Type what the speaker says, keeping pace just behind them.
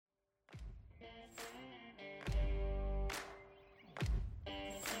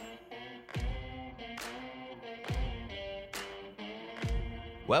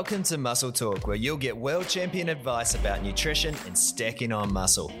Welcome to Muscle Talk, where you'll get world champion advice about nutrition and stacking on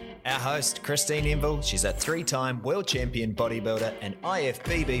muscle. Our host, Christine Enville, she's a 3-time world champion bodybuilder, an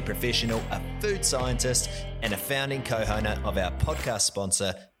IFBB professional, a food scientist, and a founding co-owner of our podcast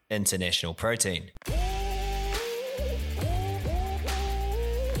sponsor, International Protein.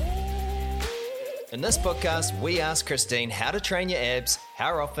 In this podcast, we ask Christine how to train your abs,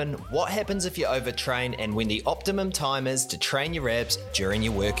 how often, what happens if you overtrain, and when the optimum time is to train your abs during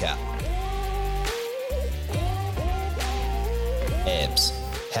your workout. Abs.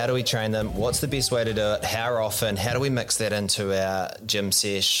 How do we train them? What's the best way to do it? How often? How do we mix that into our gym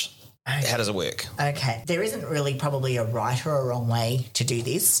sesh? How does it work? Okay. There isn't really probably a right or a wrong way to do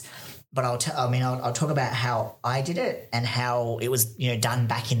this, but I'll talk about how I did it and how it was, done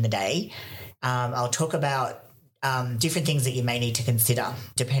back in the day. I'll talk about different things that you may need to consider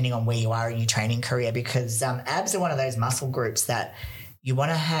depending on where you are in your training career, because abs are one of those muscle groups that you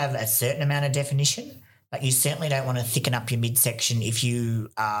want to have a certain amount of definition, but you certainly don't want to thicken up your midsection if you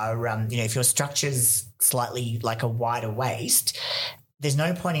are, if your structure's slightly like a wider waist. There's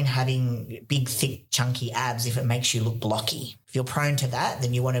no point in having big, thick, chunky abs if it makes you look blocky. If you're prone to that,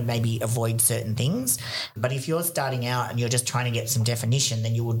 then you want to maybe avoid certain things. But if you're starting out and you're just trying to get some definition,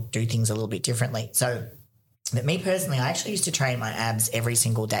 then you would do things a little bit differently. So, but me personally, I actually used to train my abs every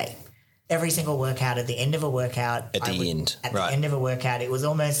single day. Every single workout, at the end of a workout. At the end of a workout, it was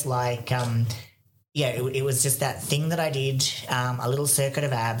almost like, it was just that thing that I did, a little circuit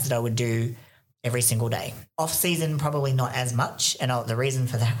of abs that I would do every single day. Off season, probably not as much. And the reason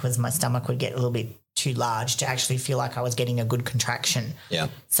for that was my stomach would get a little bit too large to actually feel like I was getting a good contraction. Yeah.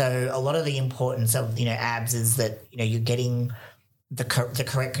 So a lot of the importance of, abs is that, you're getting the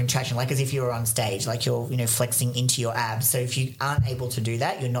correct contraction, like as if you were on stage, like you're, flexing into your abs. So if you aren't able to do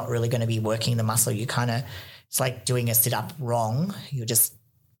that, you're not really going to be working the muscle. It's like doing a sit up wrong. You're just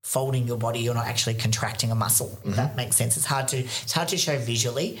folding your body, you're not actually contracting a muscle. If that makes sense. It's hard to show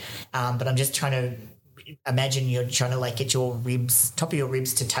visually, but I'm just trying to imagine you're trying to get your ribs, top of your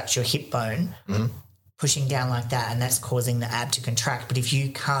ribs to touch your hip bone, pushing down like that, and that's causing the ab to contract. But if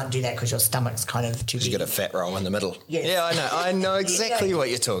you can't do that because your stomach's kind of too big. You got a fat roll in the middle. Yes. Yeah, I know exactly what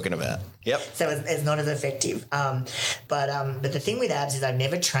you're talking about. Yep. So it's not as effective. But the thing with abs is I've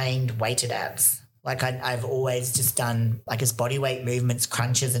never trained weighted abs. Like I've always just done as body weight movements,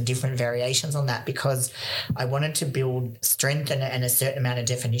 crunches and different variations on that, because I wanted to build strength and a certain amount of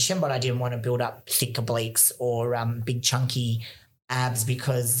definition, but I didn't want to build up thick obliques or big chunky abs,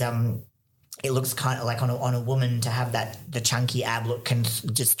 because it looks kind of like on a woman to have the chunky ab look can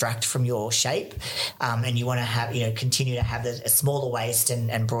distract from your shape, and you want to have continue to have a smaller waist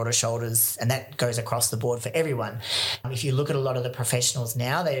and broader shoulders, and that goes across the board for everyone. If you look at a lot of the professionals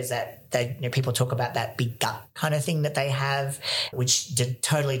now, there's that people talk about that big gut kind of thing that they have, which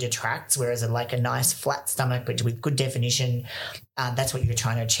totally detracts. Whereas a nice flat stomach but with good definition, that's what you're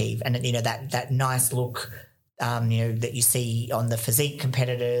trying to achieve, and that nice look. That you see on the physique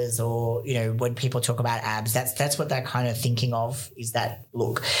competitors, or, when people talk about abs, that's what they're kind of thinking of, is that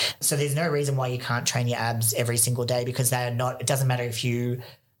look. So there's no reason why you can't train your abs every single day, because it doesn't matter if you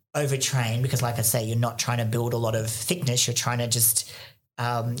overtrain, because like I say, you're not trying to build a lot of thickness. You're trying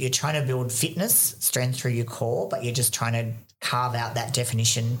to build fitness, strength through your core, but you're just trying to carve out that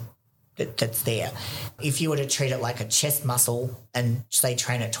definition that's there. If you were to treat it like a chest muscle and say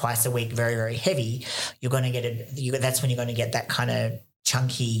train it twice a week, very, very heavy, you're going to get that's when you're going to get that kind of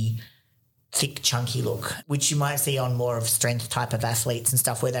thick, chunky look, which you might see on more of strength type of athletes and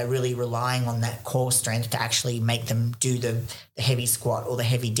stuff, where they're really relying on that core strength to actually make them do the heavy squat or the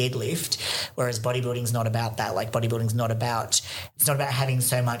heavy deadlift. Whereas bodybuilding's not about that. Bodybuilding's not about having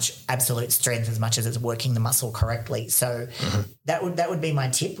so much absolute strength as much as it's working the muscle correctly. So that would be my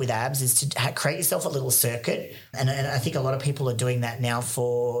tip with abs, is to create yourself a little circuit. And I think a lot of people are doing that now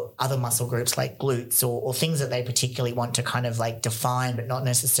for other muscle groups like glutes or things that they particularly want to kind of define, but not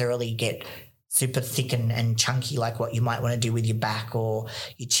necessarily get super thick and chunky like what you might want to do with your back or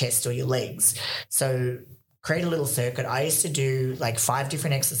your chest or your legs. So create a little circuit. I used to do 5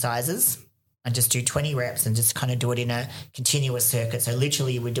 different exercises and just do 20 reps and just kind of do it in a continuous circuit. So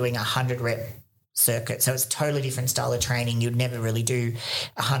literally we're doing 100 rep circuit. So it's a totally different style of training. You'd never really do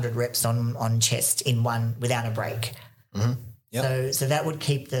 100 reps on chest in one without a break. Mm-hmm. Yep. So that would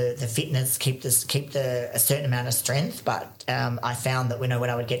keep the fitness, keep a certain amount of strength. But I found that when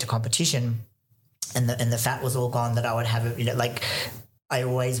I would get to competition, and the fat was all gone, that I would have I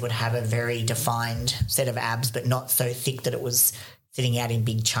always would have a very defined set of abs, but not so thick that it was sitting out in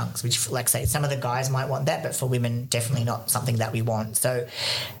big chunks, which, like say, some of the guys might want that, but for women, definitely not something that we want. So,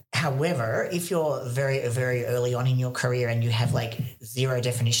 however, if you're very, very early on in your career and you have like zero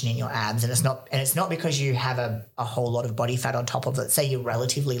definition in your abs, and it's not because you have a whole lot of body fat on top of it, say you're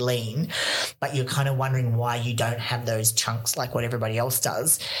relatively lean, but you're kind of wondering why you don't have those chunks like what everybody else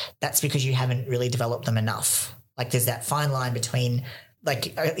does, that's because you haven't really developed them enough. Like there's that fine line between,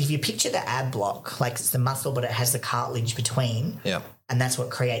 like if you picture the ab block, like it's the muscle, but it has the cartilage between. Yeah. And that's what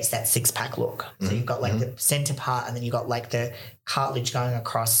creates that six-pack look. So you've got like the center part, and then you've got like the cartilage going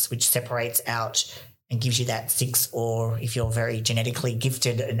across, which separates out and gives you that six, or if you're very genetically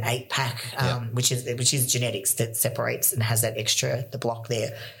gifted, an 8-pack, which is genetics that separates and has that extra, the block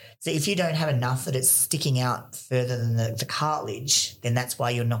there. So if you don't have enough that it's sticking out further than the cartilage, then that's why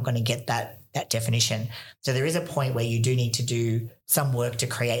you're not going to get that definition. So there is a point where you do need to do some work to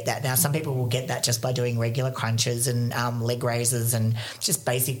create that. Now, some people will get that just by doing regular crunches and leg raises and just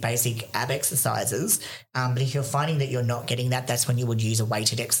basic ab exercises. But if you're finding that you're not getting that, that's when you would use a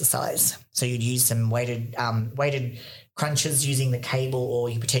weighted exercise. So you'd use some weighted crunches using the cable, or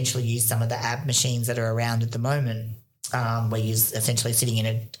you potentially use some of the ab machines that are around at the moment, where you're essentially sitting in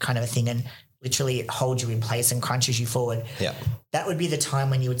a kind of a thing and literally it holds you in place and crunches you forward. Yeah. That would be the time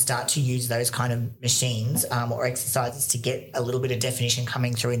when you would start to use those kind of machines or exercises to get a little bit of definition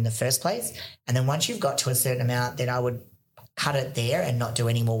coming through in the first place. And then once you've got to a certain amount, then I would cut it there and not do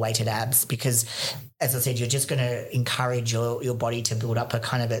any more weighted abs, because, as I said, you're just going to encourage your body to build up a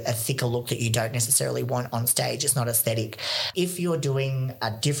kind of a thicker look that you don't necessarily want on stage. It's not aesthetic. If you're doing a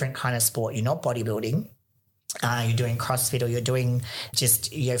different kind of sport, you're not bodybuilding, you're doing CrossFit, or you're doing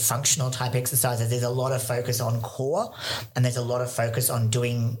just functional type exercises, there's a lot of focus on core, and there's a lot of focus on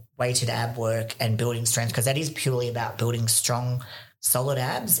doing weighted ab work and building strength, because that is purely about building strong, solid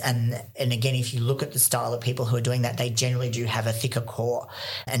abs. And again, if you look at the style of people who are doing that, they generally do have a thicker core,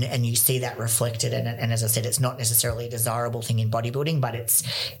 and you see that reflected. And as I said, it's not necessarily a desirable thing in bodybuilding, but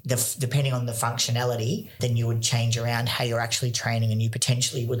it's depending on the functionality, then you would change around how you're actually training, and you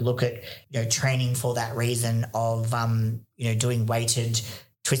potentially would look at training for that reason of doing weighted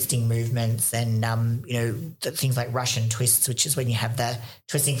twisting movements and things like Russian twists, which is when you have the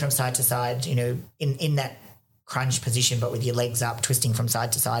twisting from side to side, in that crunch position, but with your legs up, twisting from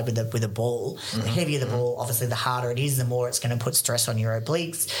side to side with a ball. The heavier the ball, obviously the harder it is, the more it's going to put stress on your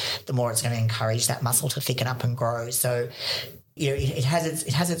obliques, the more it's going to encourage that muscle to thicken up and grow. So it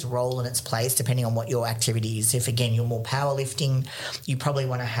has its role and its place depending on what your activity is. If again you're more powerlifting, you probably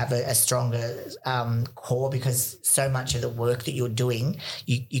want to have a stronger core, because so much of the work that you're doing,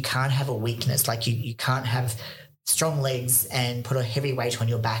 you can't have a weakness. Like you can't have strong legs and put a heavy weight on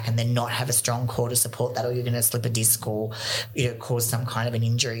your back and then not have a strong core to support that, or you're going to slip a disc or cause some kind of an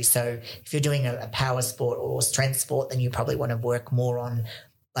injury. So if you're doing a power sport or strength sport, then you probably want to work more on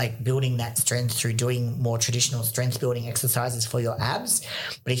like building that strength through doing more traditional strength building exercises for your abs.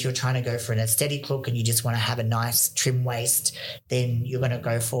 But if you're trying to go for an aesthetic look and you just want to have a nice trim waist, then you're going to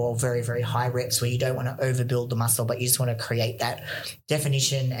go for very, very high reps where you don't want to overbuild the muscle, but you just want to create that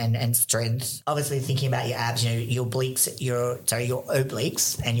definition and strength. Obviously thinking about your abs, your obliques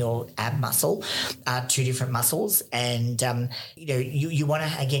and your ab muscle are two different muscles. And, you want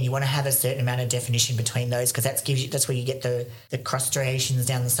to have a certain amount of definition between those, because that's where you get the cross striations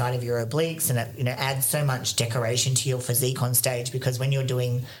down the side of your obliques, and it adds so much decoration to your physique on stage, because when you're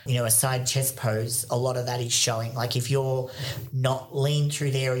doing a side chest pose, a lot of that is showing. Like if you're not lean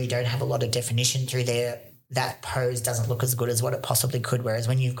through there, or you don't have a lot of definition through there, that pose doesn't look as good as what it possibly could. Whereas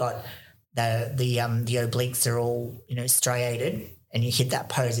when you've got the obliques are all striated, and you hit that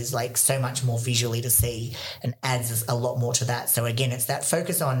pose, is like so much more visually to see and adds a lot more to that. So again, it's that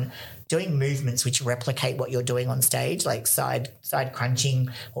focus on doing movements which replicate what you're doing on stage, like side crunching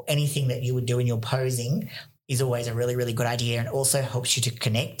or anything that you would do in your posing is always a really, really good idea, and also helps you to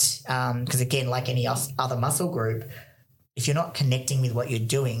connect. Because again, like any other muscle group, if you're not connecting with what you're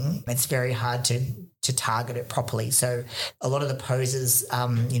doing, it's very hard to target it properly. So a lot of the poses, for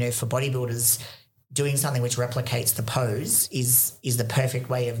bodybuilders, doing something which replicates the pose is the perfect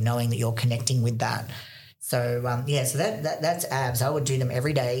way of knowing that you're connecting with that. So, so that's abs. I would do them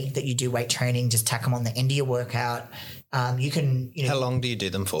every day that you do weight training. Just tack them on the end of your workout. You can, How long do you do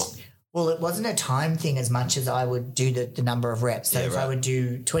them for? Well, it wasn't a time thing as much as I would do the number of reps. So if I would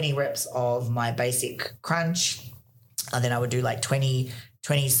do 20 reps of my basic crunch, and then I would do like 20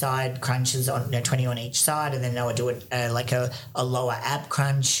 side crunches on 20 on each side, and then I would do it like a lower ab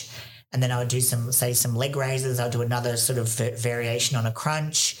crunch. and then I would do some leg raises. I'll do another sort of variation on a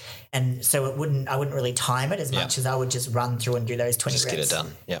crunch. And so I wouldn't really time it as much as I would just run through and do those 20 reps. Just get it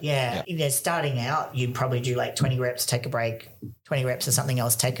done. Yeah. You know, starting out, you'd probably do like 20 reps, take a break, 20 reps or something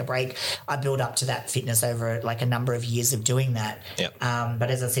else, take a break. I build up to that fitness over like a number of years of doing that.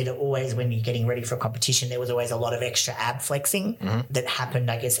 But as I said, always when you're getting ready for a competition, there was always a lot of extra ab flexing that happened,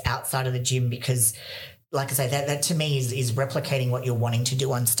 I guess, outside of the gym because like I say, that to me is replicating what you're wanting to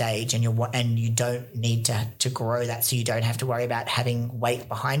do on stage, and you don't need to grow that, so you don't have to worry about having weight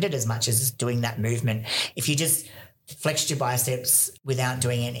behind it as much as doing that movement. If you just flexed your biceps without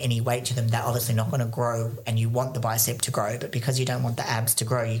doing any weight to them, they're obviously not going to grow, and you want the bicep to grow, but because you don't want the abs to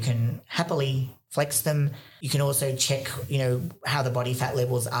grow, you can happily flex them. You can also check, you know, how the body fat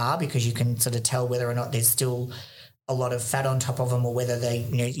levels are, because you can sort of tell whether or not there's still a lot of fat on top of them, or whether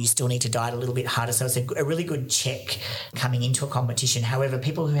you still need to diet a little bit harder. So it's a really good check coming into a competition. However,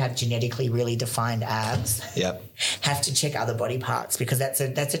 people who have genetically really defined abs have to check other body parts, because that's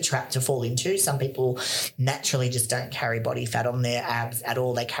a trap to fall into. Some people naturally just don't carry body fat on their abs at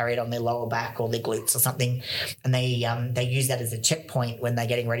all. They carry it on their lower back or their glutes or something, and they use that as a checkpoint when they're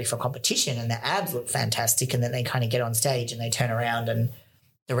getting ready for competition, and their abs look fantastic, and then they kind of get on stage and they turn around and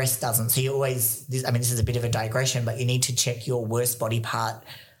the rest doesn't. So you always, this is a bit of a digression, but you need to check your worst body part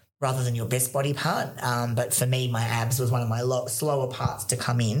rather than your best body part. But for me, my abs was one of my slower parts to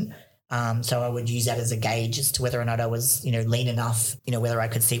come in. So I would use that as a gauge as to whether or not I was, you know, lean enough, you know, whether I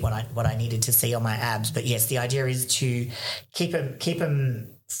could see what I needed to see on my abs. But yes, the idea is to keep them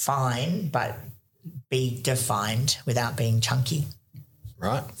fine, but be defined without being chunky.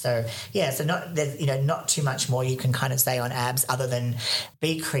 Right. So, not too much more you can kind of say on abs other than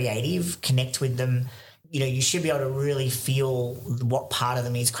be creative, connect with them. You know, you should be able to really feel what part of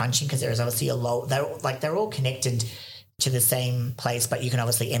them is crunching, because there is obviously they're all connected to the same place, but you can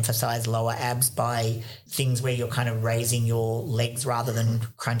obviously emphasize lower abs by things where you're kind of raising your legs rather than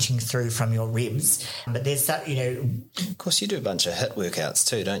crunching through from your ribs. But there's that, you know. Of course, you do a bunch of HIIT workouts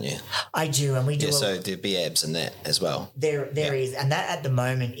too, don't you? I do, and we do. Yeah, so there'd be abs in that as well. There is, and that at the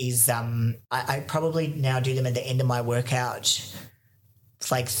moment is I probably now do them at the end of my workout.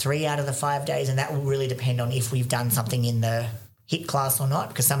 It's like 3 out of the 5 days, and that will really depend on if we've done something in the HIIT class or not,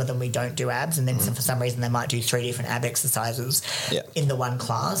 because some of them we don't do abs, and then for some reason they might do 3 different ab exercises in the one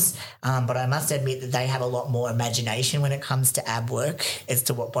class. But I must admit that they have a lot more imagination when it comes to ab work as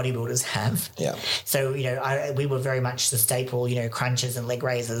to what bodybuilders have. Yeah. So, you know, we were very much the staple, you know, crunches and leg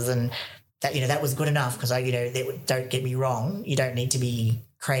raises, and that, you know, that was good enough, because don't get me wrong, you don't need to be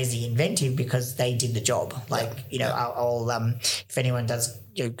crazy inventive because they did the job. I'll if anyone does,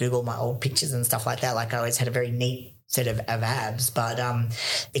 you know, Google my old pictures and stuff like that, like I always had a very neat set of abs, but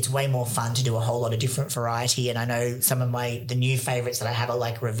it's way more fun to do a whole lot of different variety. And I know some of the new favorites that I have are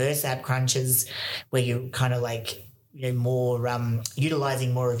like reverse ab crunches, where you kind of like, you know, more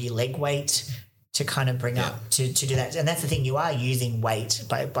utilizing more of your leg weight to kind of bring up to do that. And that's the thing, you are using weight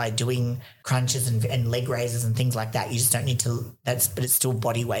by doing crunches and leg raises and things like that. You just don't need to, but it's still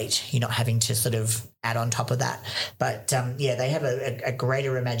body weight. You're not having to sort of add on top of that. But they have a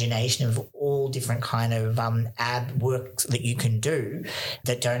greater imagination of all different kind of ab work that you can do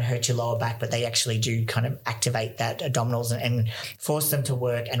that don't hurt your lower back, but they actually do kind of activate that abdominals and force them to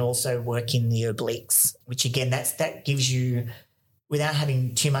work, and also work in the obliques, which again, that gives you, without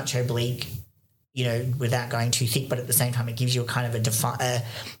having too much oblique, you know, without going too thick, but at the same time it gives you a kind of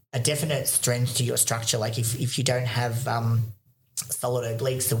a definite strength to your structure. Like if you don't have solid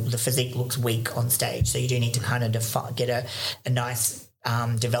obliques, the physique looks weak on stage. So you do need to kind of get a nice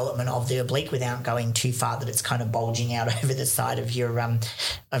development of the oblique without going too far that it's kind of bulging out over the side of your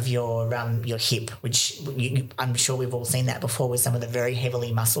hip, which I'm sure we've all seen that before with some of the very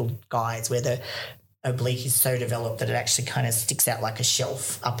heavily muscled guys, where the oblique is so developed that it actually kind of sticks out like a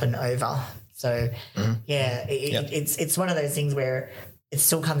shelf up and over. So, it's one of those things where it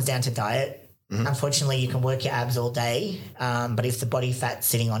still comes down to diet. Unfortunately, you can work your abs all day, but if the body fat's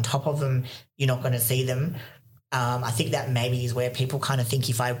sitting on top of them, you're not going to see them. I think that maybe is where people kind of think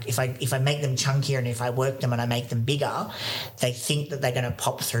if I make them chunkier and if I work them and I make them bigger, they think that they're going to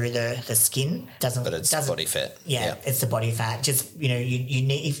pop through the skin. But it's body fat. Yeah, it's the body fat. Just, you know, you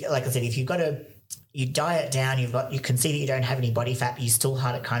need, like I said, if you've got you diet down, you can see that you don't have any body fat, but you still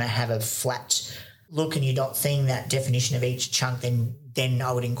kind of have a flat look and you're not seeing that definition of each chunk, then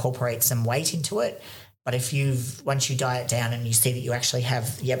I would incorporate some weight into it. But once you diet down and you see that you actually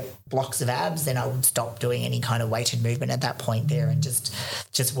have blocks of abs, then I would stop doing any kind of weighted movement at that point there, and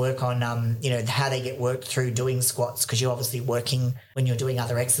just work on how they get worked through doing squats, because you're obviously working when you're doing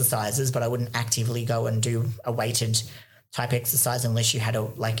other exercises, but I wouldn't actively go and do a weighted type exercise unless you had to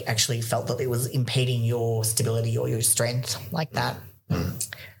like actually felt that it was impeding your stability or your strength like that. But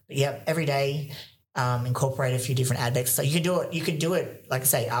yeah, every day incorporate a few different ab exercises. You could do it, like I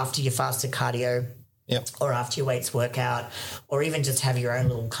say, after your fasted cardio or after your weights workout, or even just have your own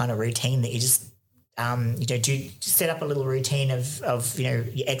little kind of routine that you just just set up a little routine of your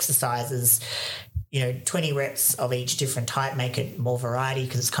exercises, 20 reps of each different type, make it more variety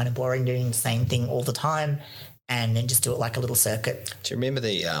because it's kind of boring doing the same thing all the time, and then just do it like a little circuit. Do you remember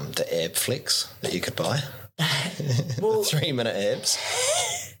the ab flex that you could buy? Well, 3-minute abs.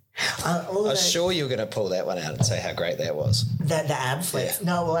 I was sure you were going to pull that one out and say how great that was. The ab flex. Yeah.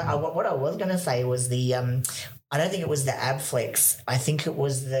 No, what I was going to say was the I don't think it was the ab flex. I think it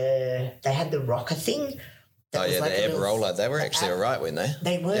was they had the rocker thing. Oh, yeah, like the ab roller. They were actually all right, weren't they?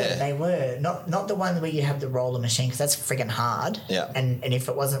 They were. Yeah. They were. Not the one where you have the roller machine, because that's friggin' hard. Yeah. And if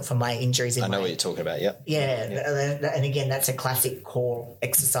it wasn't for my injuries... I know what you're talking about, yep. Yeah. And again, that's a classic core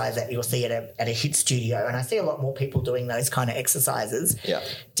exercise that you'll see at a HIIT studio. And I see a lot more people doing those kind of exercises. Yeah.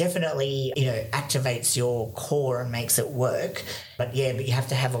 Definitely, activates your core and makes it work. But you have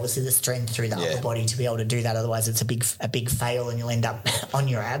to have obviously the strength through the upper body to be able to do that. Otherwise, it's a big fail and you'll end up on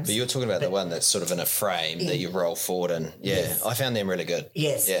your abs. But you're talking about the one that's sort of in a frame that you roll forward and yes. I found them really good.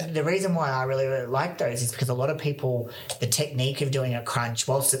 Yes. Yeah. The reason why I really, really like those is because a lot of people, the technique of doing a crunch,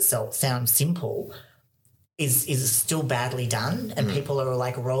 whilst it sounds simple, is still badly done, and people are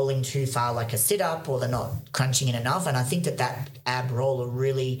like rolling too far like a sit-up, or they're not crunching in enough. And I think that ab roller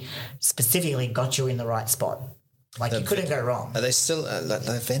really specifically got you in the right spot. Like you couldn't go wrong. Are they still,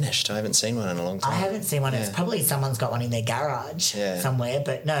 they've vanished. I haven't seen one in a long time. I haven't seen one. Yeah. It's probably someone's got one in their garage somewhere.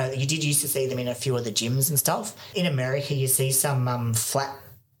 But no, you did used to see them in a few of the gyms and stuff. In America, you see some flat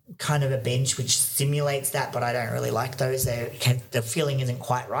kind of a bench which simulates that, but I don't really like those. The feeling isn't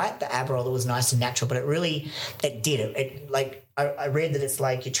quite right. The ab roller was nice and natural, but it did. It like I read that it's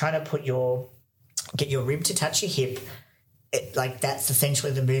like you're trying to get your rib to touch your hip. That's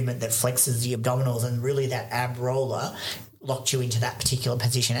essentially the movement that flexes the abdominals, and really that ab roller locked you into that particular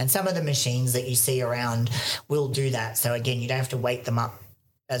position. And some of the machines that you see around will do that. So again, you don't have to weight them up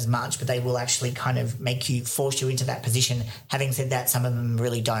as much, but they will actually kind of force you into that position. Having said that, some of them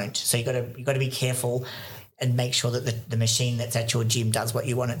really don't. So you got to be careful and make sure that the machine that's at your gym does what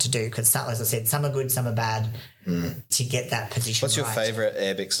you want it to do. Because, as I said, some are good, some are bad to get that position. What's your favourite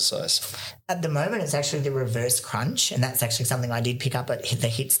ab exercise? At the moment, it's actually the reverse crunch, and that's actually something I did pick up at the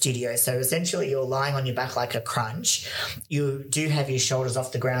HIIT studio. So essentially you're lying on your back like a crunch. You do have your shoulders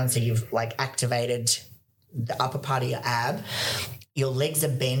off the ground, so you've like activated the upper part of your ab. Your legs are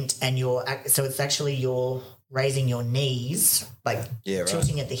bent, and so it's actually you're raising your knees,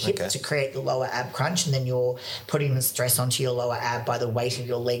 tilting at the hip to create the lower ab crunch, and then you're putting the stress onto your lower ab by the weight of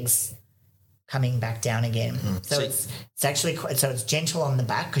your legs coming back down again. So it's actually it's gentle on the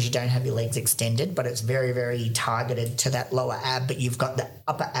back because you don't have your legs extended, but it's very, very targeted to that lower ab. But you've got the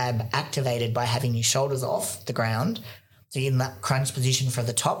upper ab activated by having your shoulders off the ground. So you're in that crunch position for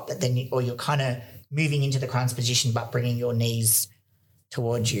the top, but then you're kind of moving into the crunch position, but bringing your knees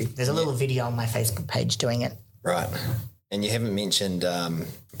towards you. There's a little video on my Facebook page doing it. Right. And you haven't mentioned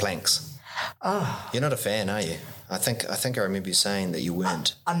planks. Oh. You're not a fan, are you? I think I remember you saying that you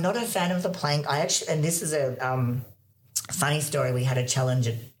weren't. I'm not a fan of the plank. And this is a funny story. We had a challenge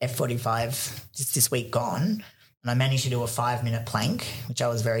at F45 just this week gone, and I managed to do a 5-minute plank, which I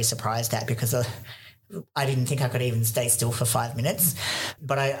was very surprised at because I didn't think I could even stay still for 5 minutes,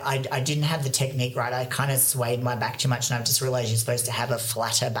 but I didn't have the technique right. I kind of swayed my back too much, and I've just realised you're supposed to have a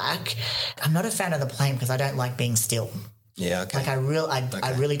flatter back. I'm not a fan of the plank because I don't like being still. Yeah, okay. I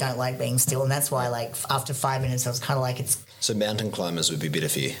really don't like being still, and that's why after 5 minutes I was kind of like it's... So mountain climbers would be better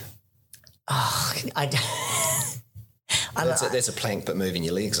for you? Oh, That's a plank, but moving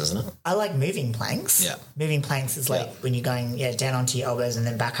your legs, isn't it? I like moving planks. Yeah. Moving planks is when you're going down onto your elbows and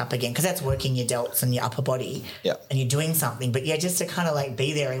then back up again, because that's working your delts and your upper body. Yeah. And you're doing something. But, just to kind of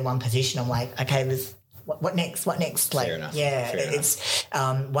be there in one position, I'm like, okay, what next? What next? Fair enough. Yeah. Fair it's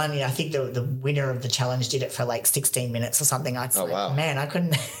one, I think the winner of the challenge did it for 16 minutes or something. Wow. Man, I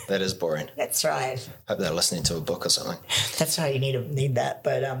couldn't. That is boring. That's right. Hope they're listening to a book or something. That's right. You need that.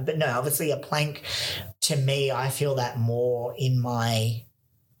 But no, obviously a plank, to me, I feel that more in my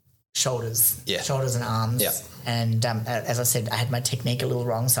shoulders, shoulders and arms. Yeah. And as I said, I had my technique a little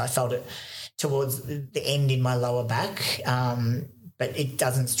wrong, so I felt it towards the end in my lower back. But it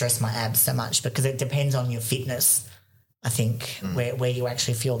doesn't stress my abs so much because it depends on your fitness, I think, where you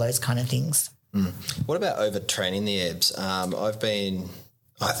actually feel those kind of things. What about overtraining the abs? I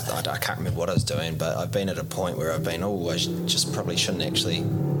can't remember what I was doing, but I've been at a point where I've been, I just probably shouldn't actually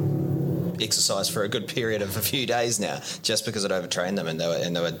exercise for a good period of a few days now, just because I'd overtrained them and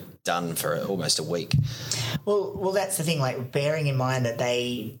they were done for almost a week. Well, that's the thing, like bearing in mind that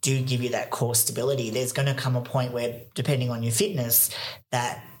they do give you that core stability, there's going to come a point where, depending on your fitness,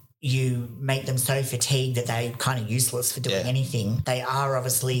 that you make them so fatigued that they're kind of useless for doing anything. They are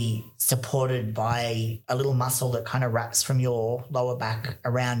obviously supported by a little muscle that kind of wraps from your lower back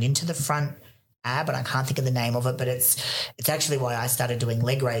around into the front ab, and I can't think of the name of it, but it's actually why I started doing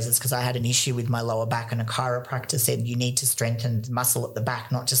leg raises, because I had an issue with my lower back, and a chiropractor said you need to strengthen the muscle at the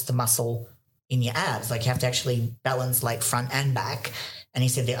back, not just the muscle in your abs. Like you have to actually balance like front and back. And he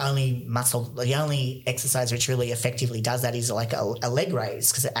said the only exercise which really effectively does that is like a leg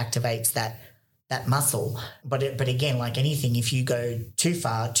raise, because it activates that muscle. But again, like anything, if you go too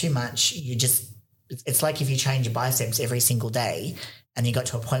far, too much, it's like if you change your biceps every single day and you got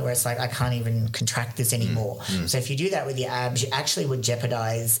to a point where it's like, I can't even contract this anymore. So if you do that with your abs, you actually would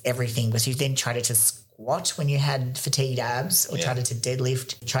jeopardize everything, because you then try to squat when you had fatigued abs, or tried to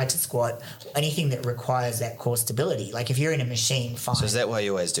deadlift, tried to squat, anything that requires that core stability. Like if you're in a machine, fine. So is that why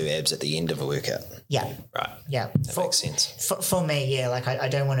you always do abs at the end of a workout? Yeah. Right. Yeah. That makes sense. For me, yeah, like I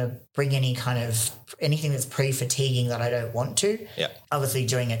don't want to bring anything that's pre-fatiguing that I don't want to. Yeah. Obviously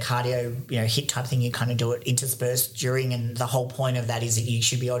during a cardio, HIIT type thing, you kind of do it interspersed during, and the whole point of that is that you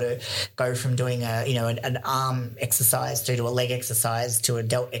should be able to go from doing an arm exercise through to a leg exercise to a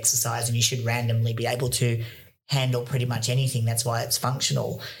delt exercise, and you should randomly be able to handle pretty much anything. That's why it's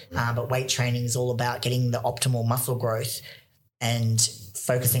functional. But weight training is all about getting the optimal muscle growth and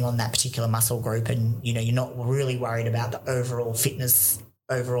focusing on that particular muscle group, and you're not really worried about the overall fitness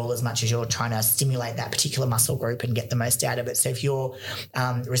overall as much as you're trying to stimulate that particular muscle group and get the most out of it. So if you're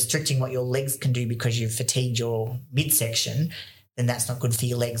restricting what your legs can do because you've fatigued your midsection, then that's not good for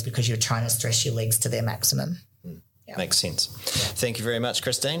your legs, because you're trying to stress your legs to their maximum. Yeah. Makes sense. Thank you very much,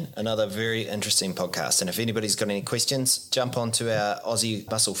 Christine. Another very interesting podcast. And if anybody's got any questions, jump onto our Aussie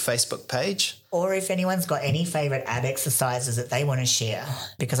Muscle Facebook page. Or if anyone's got any favourite ab exercises that they want to share,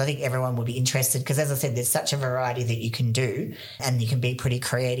 because I think everyone will be interested, because as I said, there's such a variety that you can do and you can be pretty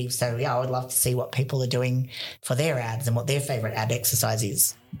creative. So yeah, I would love to see what people are doing for their abs and what their favourite ab exercise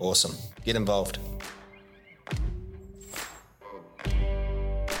is. Awesome. Get involved.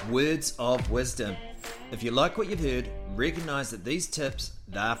 Words of wisdom. If you like what you've heard, recognise that these tips,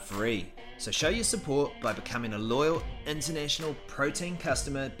 they're free. So show your support by becoming a loyal international protein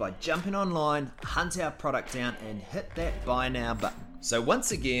customer by jumping online, hunt our product down and hit that buy now button. So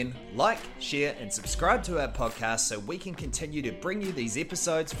once again, like, share and subscribe to our podcast so we can continue to bring you these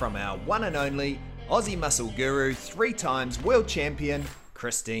episodes from our one and only Aussie Muscle Guru, 3 times world champion,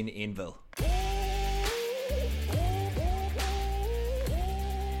 Christine Enville.